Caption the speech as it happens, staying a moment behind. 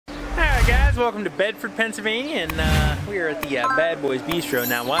guys, welcome to Bedford, Pennsylvania, and we are at the Bad Boys Bistro.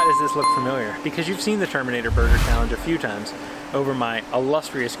 Now, why does this look familiar? Because you've seen the Terminator Burger Challenge a few times over my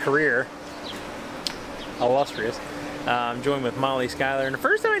illustrious career. Illustrious. I'm joined with Molly, Schuyler, and the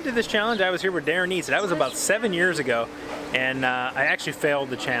first time I did this challenge, I was here with Darren East. That was about 7 years ago, and I actually failed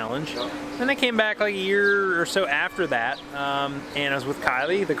the challenge. Then I came back like a year or so after that, and I was with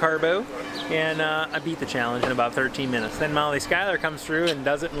Kylie, the Carbo, and I beat the challenge in about 13 minutes. Then Molly Schuyler comes through and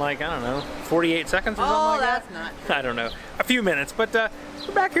does it in like, I don't know, 48 seconds or something like that? Oh, that's not. I don't know. A few minutes, but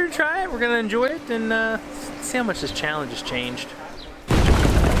we're back here to try it. We're going to enjoy it and see how much this challenge has changed.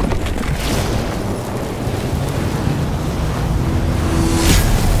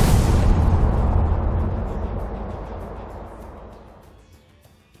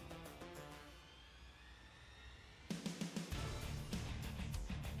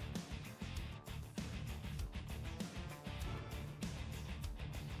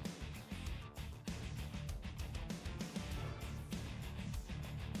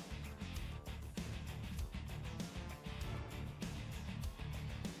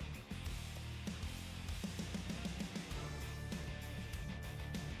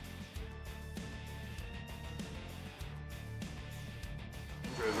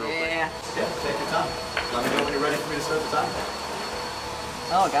 Yeah. Yeah, take your time. Let me know when you're ready for me to start the time.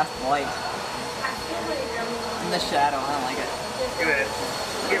 Oh, it got light. In the shadow, I don't like it. Good.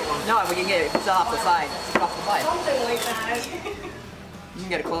 Get one. No, we can get it. It's off the side. It's off the side. Something like that. You can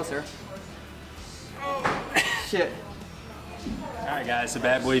get it closer. Shit. Alright guys, the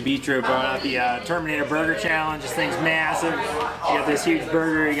Bad Boy Bistro brought out the Terminator Burger Challenge. This thing's massive. You got this huge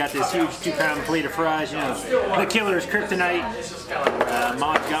burger, you got this huge 2-pound plate of fries, you know, the killer's kryptonite.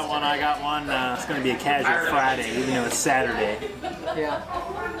 Mom's got one, I got one. It's going to be a casual Friday, even though it's Saturday. Yeah.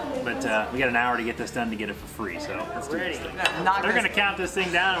 But we got an hour to get this done to get it for free, so let's do this thing. Not They're going to count this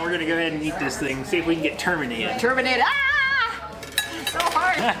thing down and we're going to go ahead and eat this thing, see if we can get Terminated. Terminator. Ah! So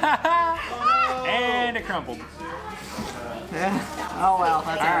hard. And it crumpled. Yeah. Oh well,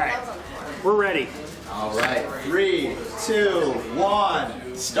 that's alright. We're ready. All right, 3, 2,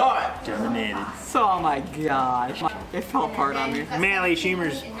 1, start. Terminated. Oh my gosh. It fell apart on me. Manly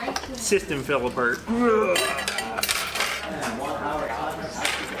Schumer's system fell apart. The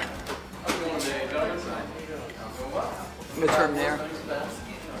Terminator.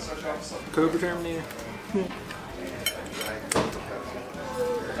 Cobra Terminator. Look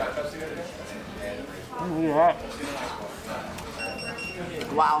at that.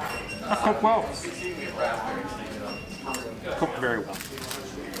 Wow. That cooked well. Cooked very well.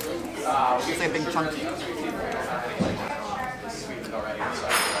 It's like a big chunk.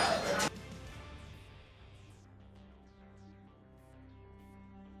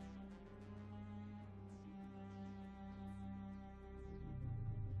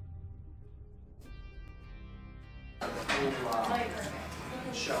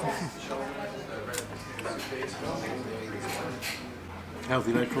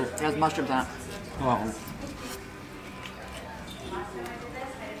 Healthy vegetable. It has mushrooms on it. Oh.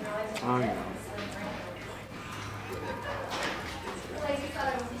 Oh yeah.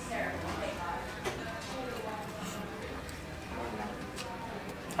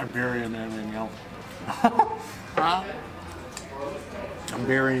 I'm burying everything else. Huh? I'm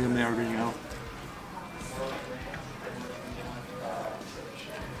burying them in everything else.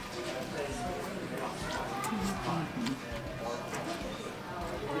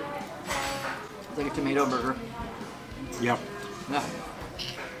 It's like a tomato burger. Yep. Yeah.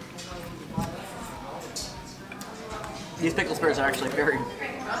 These pickle spears are actually very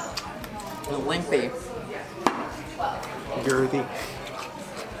lengthy. Girthy.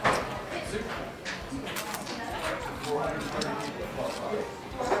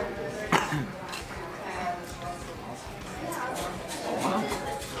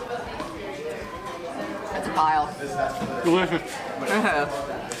 That's a pile. Delicious.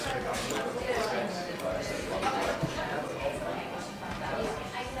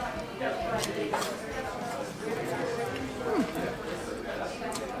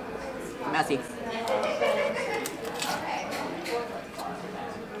 Messy.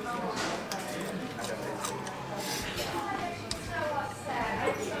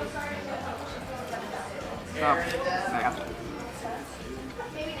 Oh, yeah.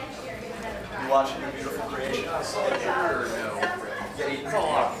 You watching your beautiful creation? I saw it or no? That's a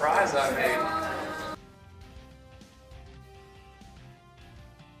lot of fries I made.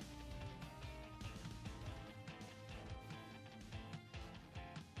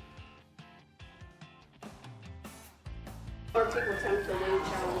 Or people attempt to win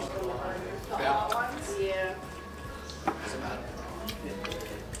challenge from the burgers. The all ones? Yeah.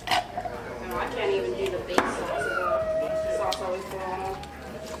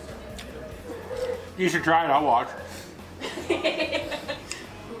 You should try it. I'll watch. I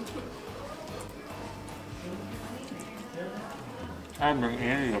haven't bring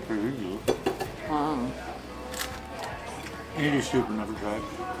Andy up here. You do. Andy's super never tried.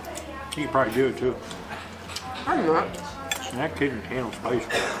 He could probably do it too. I can do it. That kid can handle spice.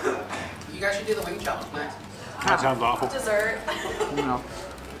 You guys should do the wing challenge next. That sounds awful. Dessert. No.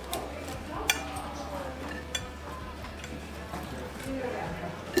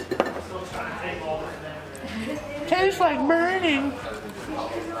 Tastes like burning.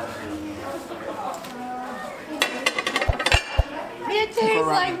 It tastes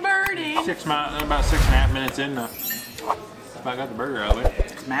like burning. About 6.5 minutes in. I got the burger out of it.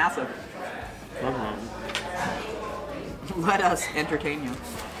 It's massive. Let us entertain you.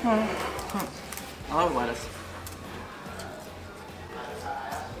 I love lettuce.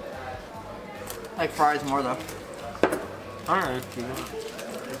 I like fries more though. Alright.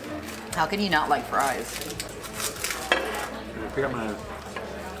 How can you not like fries? Pick up my.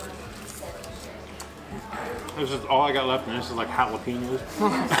 This is all I got left, and this is like jalapenos.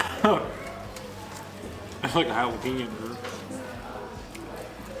 It's like a jalapeno burger.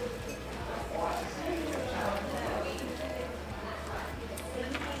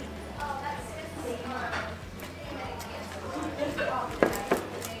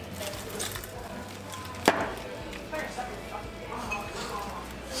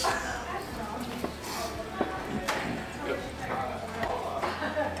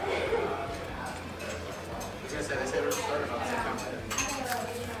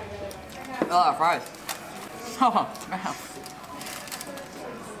 A lot of fries. Oh, man.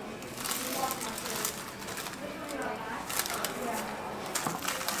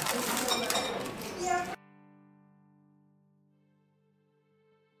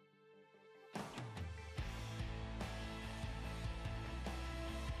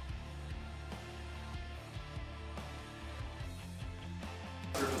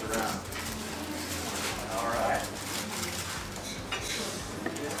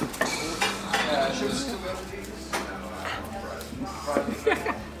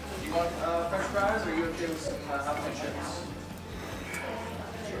 You want French fries, or are you okay with some jalapeno chips?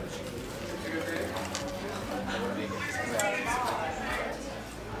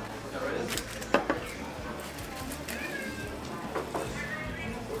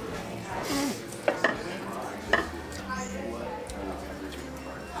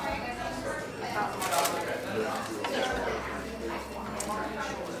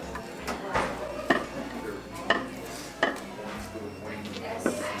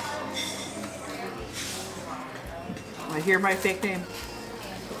 I hear my fake name.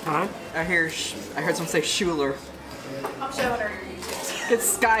 Huh? I heard someone say Schuyler. I'm showing her your YouTube. It's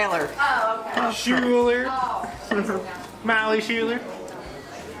Schuyler. Oh, okay. Schuyler. Oh. Molly Schuyler.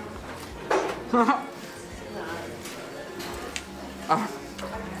 Oh.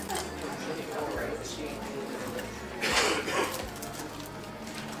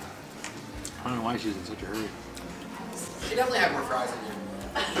 I don't know why she's in such a hurry. She definitely had more fries than you.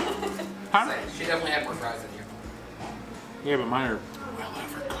 Huh? She definitely had more fries than you. Yeah, but mine are well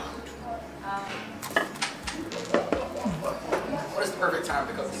overcooked. What is the perfect time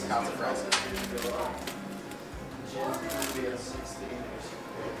to cook these kinds of fries?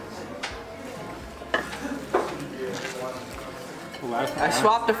 I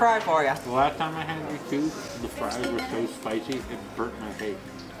swapped the fry for you. The last time I had these two, the fries were so spicy it burnt my face.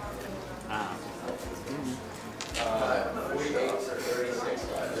 48, 36,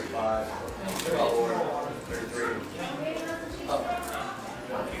 35, 33.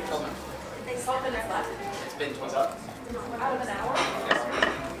 They sold in left It's been 12 up. out of an hour.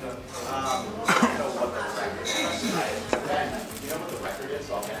 You know what the record is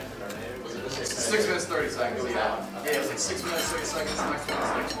offhand? 6 minutes 30 seconds. Yeah, it was like 6 minutes 30 seconds. The next one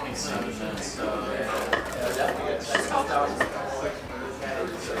was like 27 minutes.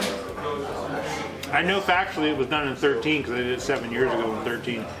 I know factually it was done in 13 because I did it 7 years ago in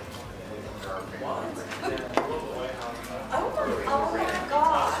 13. Oh my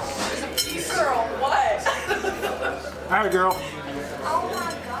gosh. Girl, what? Alright, girl. Oh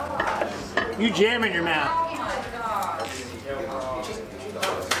my gosh. You jam in your mouth. Oh my gosh.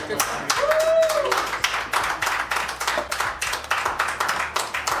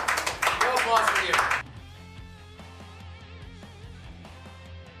 No applause for you.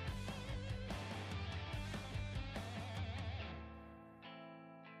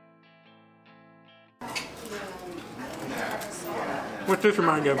 What's this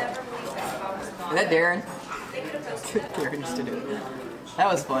remind you of? Is that Darren? Darren used to do it. That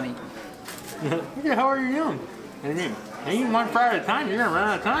was funny. What the hell are you doing? What do you mean? You eat one fry at a time, you're gonna run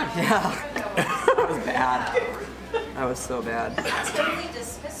out of time. Yeah. was bad. That was so bad. Totally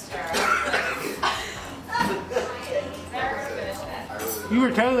dismissed her. Never finished that. You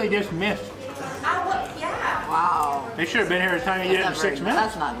were totally dismissed. Yeah. Wow. They should have been here the time you did it in 6 minutes.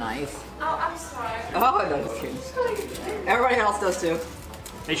 That's not nice. Oh, I'm sorry. Oh, no, just kidding. Everybody else does too.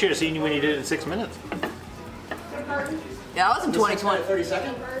 They should have seen you when you did it in 6 minutes. Yeah, I was in 2020.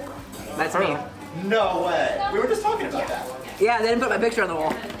 30-second? That's me. No way. We were just talking about that. Yeah, they didn't put my picture on the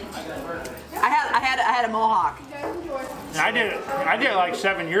wall. I had a mohawk. I did it like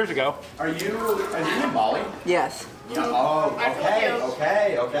 7 years ago. Are you in Molly? Yes. Yeah. Oh,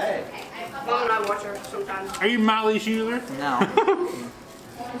 okay. Mom and I watch her sometimes. Are you Molly Schuyler? No.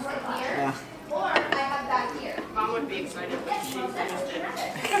 Yeah. Mom would be excited, but she finished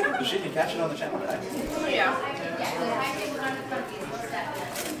it. Did she can catch it on the channel today? Yeah.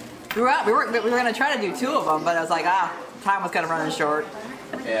 We were gonna try to do 2 of them, but I was like, time was kind of running short.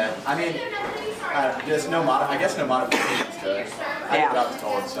 Yeah. I mean, just I guess no modifications to it. I did what I was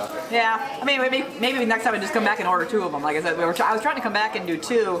told and stuff. Yeah, I mean, maybe next time I just come back and order 2 of them. Like I said, I was trying to come back and do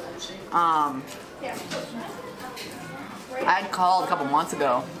 2. I had called a couple months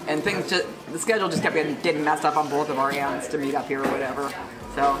ago, and the schedule just kept getting messed up on both of our ends to meet up here or whatever.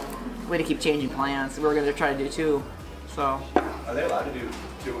 So we had to keep changing plans. We were going to try to do 2. So. Are they allowed to do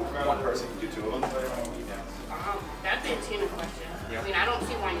 2? One person can do 2 of them? That'd be a Tina question. I mean, I don't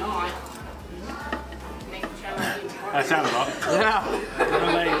see why not. Make the challenge even harder. That sounds awful. Yeah. I'm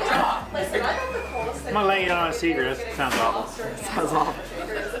gonna lay you on a secret. That sounds awful. Sounds awful.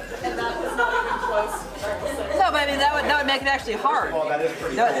 No, but I mean that would make it actually hard. Well, that is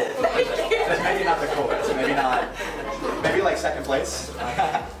pretty cool. That's maybe not the coolest. Maybe like 2nd place.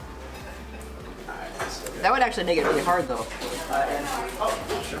 That would actually make it really hard though.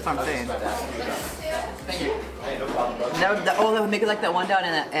 That's what I'm saying. Thank you. Hey, no problem, brother. That would make it like that one down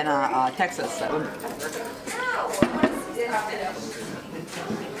in Texas. That would.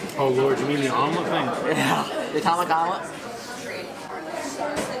 Oh Lord, you mean the omelet thing? Yeah, the atomic omelet.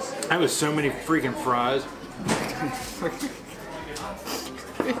 That was so many freaking fries.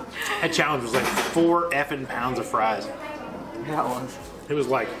 That challenge was like 4 effing pounds of fries. Yeah, it was. It was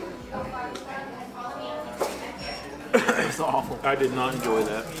like. It was awful. I did not enjoy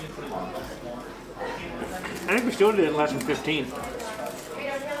that. I think we still did it in less than 15.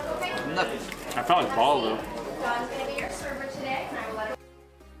 Look. I felt like ball though.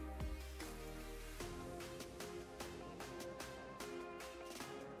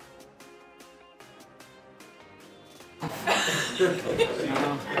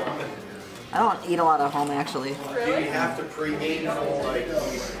 I don't eat a lot at home actually. Do you have to pre-eat or like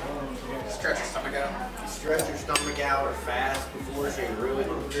stretch your stomach out? Stretch your stomach out or fast before so you're really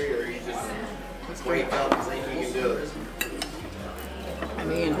hungry, or you just wake up and think you can do it? I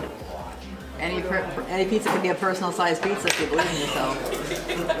mean, any pizza can be a personal sized pizza if you believe in yourself.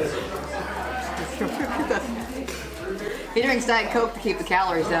 He drinks Diet Coke to keep the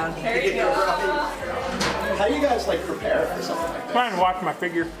calories down. How do you guys like prepare for something like that? Trying to watch my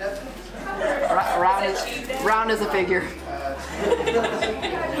figure. Round as a figure.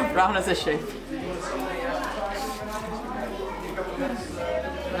 Round as a shape.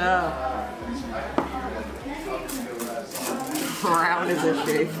 Round as a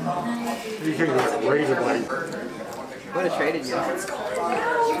shape. You think it's razor blade? Would have traded you.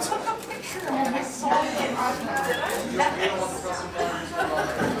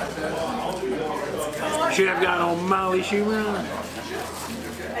 Should have got on Molly Schuyler.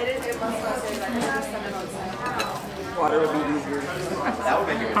 Water would be easier. That would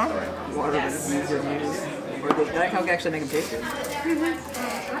make a good story. Water would be easier to use. Or that Coke actually make them taste good.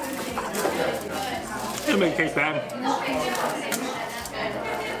 It'll make it taste bad.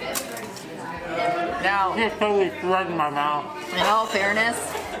 Now, It's totally threading my mouth. in all fairness,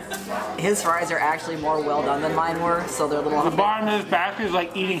 his fries are actually more well done than mine were, so they're a little. The bottom of this basket is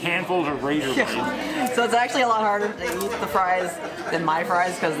like eating handfuls of razor blades. So it's actually a lot harder to eat the fries than my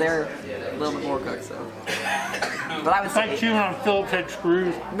fries because they're a little bit more cooked. So, but I would It's like say chewing on Phillips head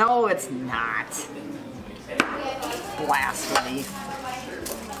screws. no, it's not. Blasphemy.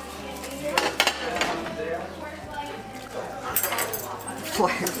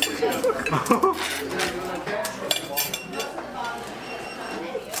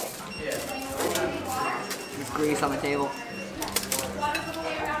 There's grease on the table.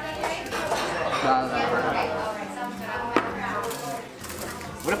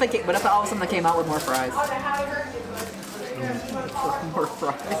 What if all of a sudden they came out with more fries? More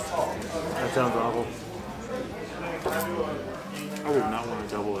fries. That sounds awful. I would not want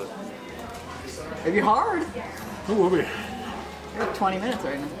to double it. It'd be hard. It will be. You're at 20 minutes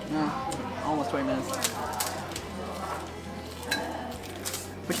right now. No. almost 20 minutes.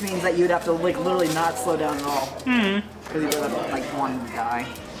 Which means that you'd have to like literally not slow down at all. Mm-hmm. Because you would have like one guy.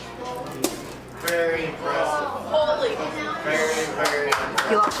 Very impressive. Holy. Very, very impressive.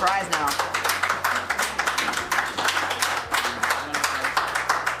 He loves fries now.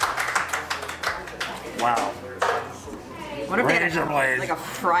 Wow. What if they Razor had blades. like a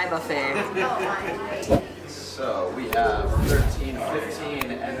fry buffet? So we have 13,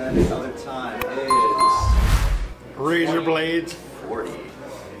 15, and then the other time is Razor blades. 40.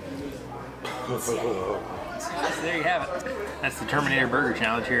 So there you have it. That's the Terminator Burger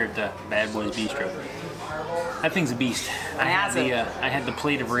Challenge here at Bad Boys Bistro. That thing's a beast. I had the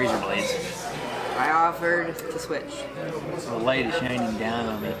plate of razor blades. I offered to switch. The light is shining down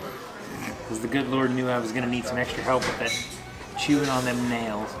on me. Because the good Lord knew I was going to need some extra help with that chewing on them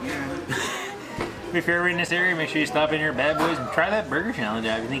nails. If you're ever in this area, make sure you stop in here at Bad Boys and try that burger challenge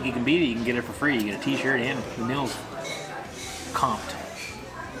out. If you think you can beat it, you can get it for free. You get a t-shirt and the meal's comped.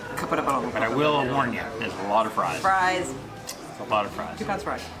 But I will warn you, there's a lot of fries. Fries. It's a lot of fries. 2 pounds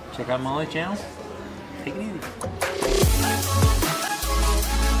fries. Check out Molly's channel. Take it easy.